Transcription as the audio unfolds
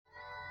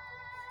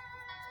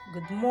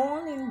Good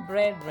morning,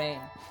 brethren.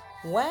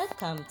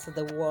 Welcome to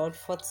the word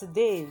for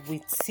today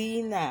with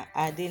Tina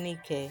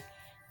Adenike.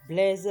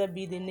 Blessed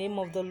be the name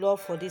of the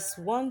Lord for this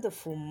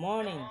wonderful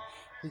morning.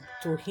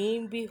 To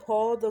him be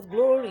all the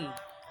glory,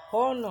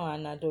 honor,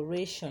 and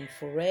adoration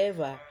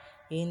forever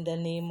in the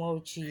name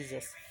of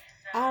Jesus.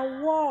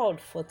 Our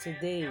word for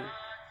today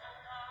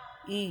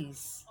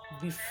is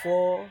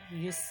before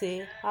you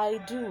say I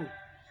do.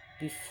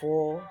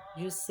 Before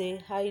you say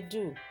I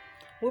do.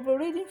 We'll be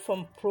reading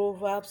from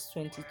Proverbs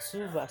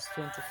 22 verse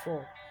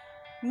 24.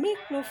 Make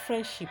no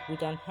friendship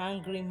with an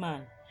angry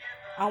man,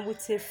 and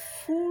with a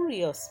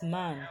furious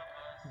man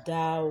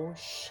thou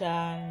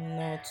shalt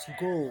not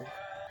go.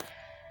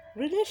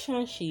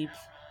 Relationships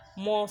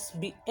must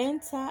be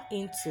entered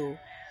into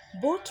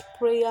both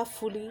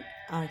prayerfully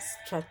and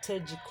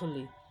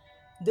strategically.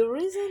 The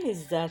reason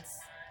is that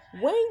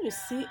when you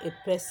see a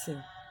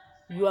person,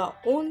 you are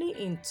only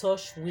in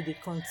touch with the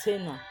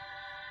container.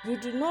 You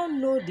do not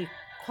know the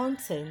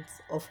content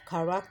of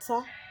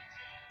character,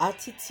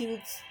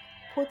 attitudes,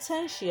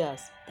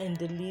 potentials, and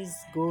the list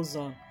goes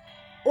on.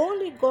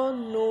 Only God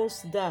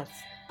knows that,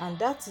 and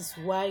that is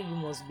why you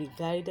must be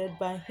guided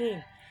by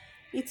Him.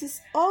 It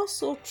is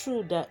also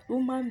true that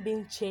human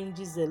being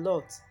changes a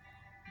lot.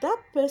 That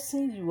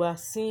person you are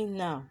seeing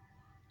now,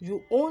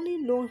 you only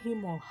know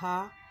him or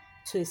her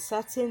to a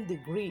certain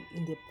degree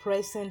in the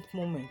present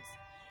moment.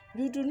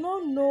 You do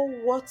not know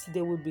what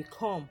they will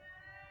become,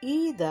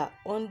 either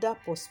under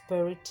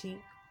prosperity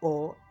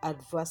or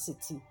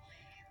adversity.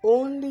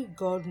 Only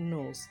God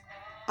knows,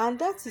 and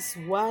that is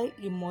why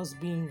He must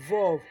be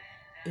involved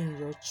in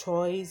your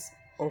choice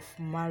of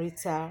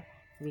marital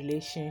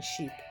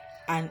relationship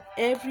and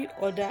every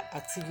other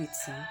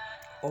activity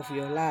of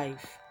your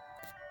life.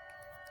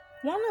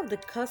 One of the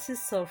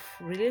causes of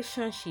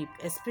relationship,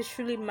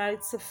 especially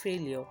marital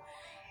failure,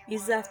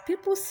 is that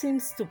people seem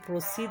to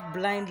proceed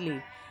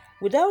blindly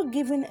without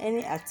giving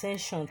any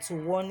attention to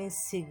warning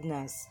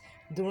signals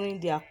during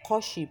their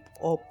courtship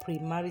or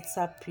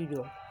premarital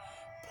period.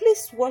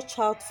 Please watch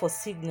out for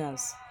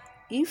signals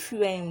if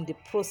you are in the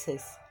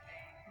process.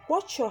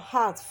 Watch your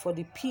heart for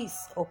the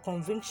peace or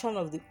conviction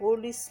of the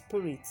Holy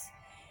Spirit.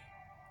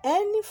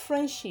 Any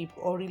friendship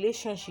or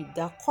relationship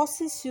that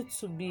causes you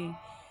to be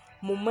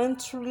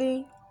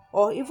momentarily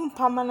or even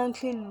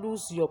permanently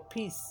lose your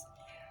peace,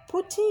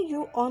 putting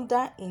you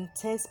under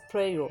intense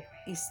prayer,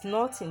 is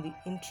not in the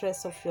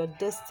interest of your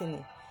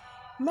destiny.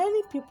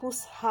 Many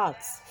people's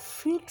hearts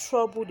feel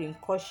troubled in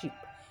courtship,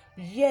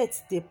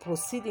 yet they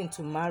proceed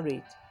into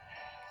marriage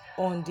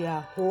on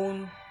their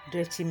own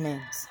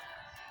detriment.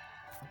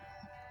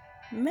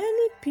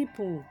 Many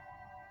people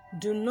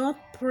do not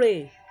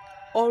pray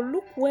or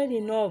look well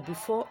enough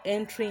before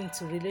entering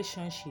into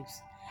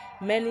relationships.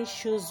 Many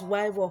choose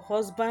wife or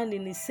husband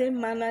in the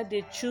same manner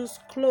they choose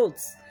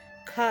clothes,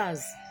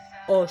 cars,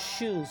 or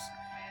shoes.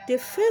 They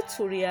fail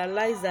to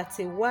realize that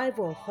a wife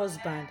or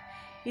husband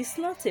is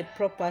not a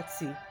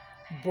property,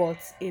 but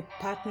a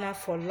partner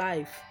for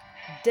life,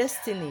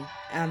 destiny,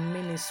 and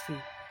ministry.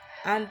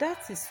 And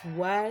that is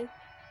why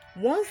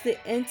once they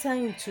enter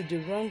into the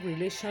wrong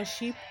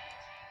relationship,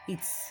 it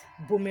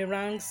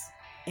boomerangs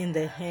in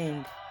the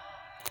hand.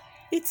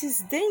 It is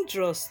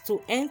dangerous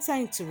to enter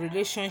into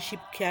relationship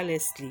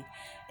carelessly,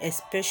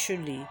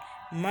 especially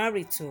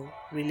marital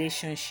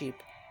relationship.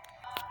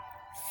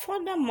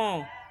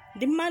 Furthermore,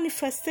 the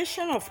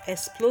manifestation of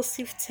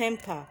explosive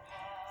temper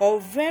or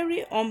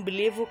very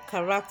unbelievable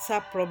character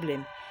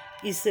problem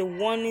is a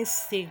warning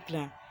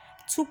signal.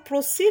 To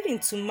proceed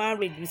into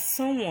marriage with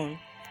someone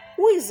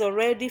who is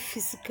already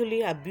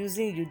physically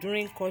abusing you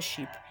during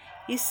courtship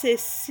is a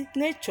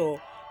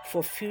signature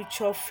for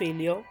future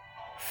failure,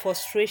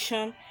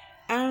 frustration,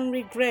 and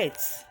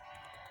regrets.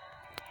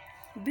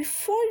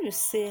 Before you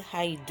say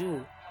I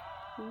do,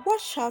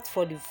 watch out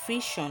for the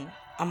vision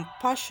and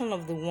passion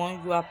of the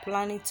one you are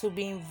planning to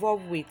be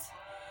involved with.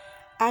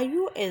 Are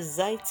you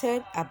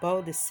excited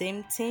about the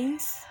same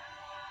things?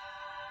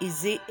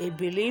 Is he a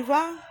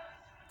believer?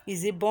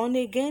 Is he born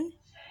again?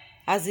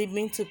 Has he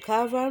been to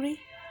Calvary?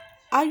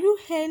 Are you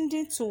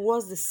heading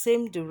towards the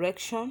same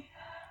direction?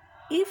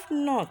 If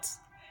not,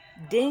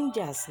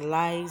 dangers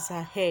lies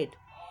ahead.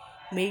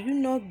 May you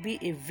not be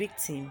a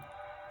victim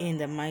in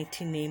the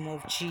mighty name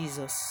of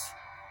Jesus.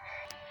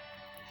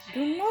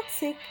 Do not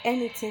take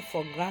anything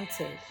for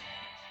granted.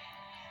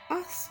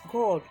 Ask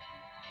God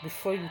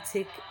before you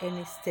take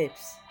any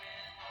steps.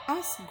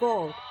 Ask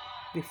God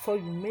before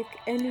you make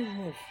any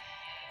move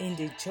in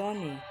the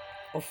journey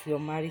of your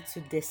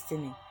marital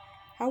destiny.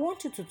 I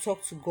want you to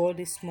talk to God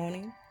this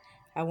morning.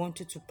 I want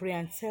you to pray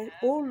and tell,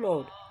 oh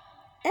Lord,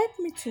 help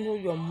me to know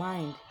your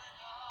mind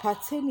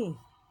pertaining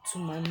to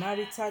my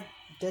marital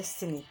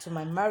destiny, to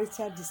my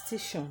marital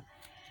decision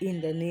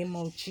in the name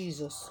of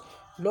Jesus.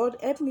 Lord,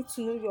 help me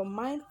to know your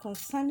mind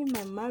concerning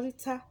my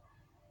marital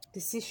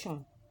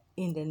decision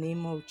in the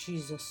name of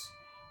Jesus.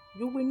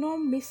 You will not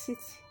miss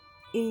it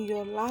in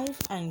your life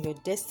and your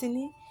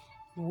destiny.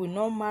 You will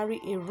not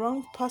marry a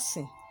wrong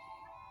person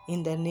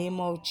in the name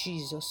of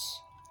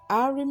Jesus.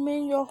 I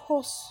remain your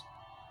host,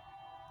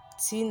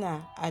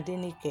 Tina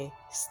Adenike.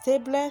 Stay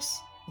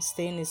blessed,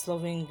 stay in His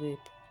loving grip.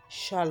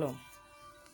 Shalom.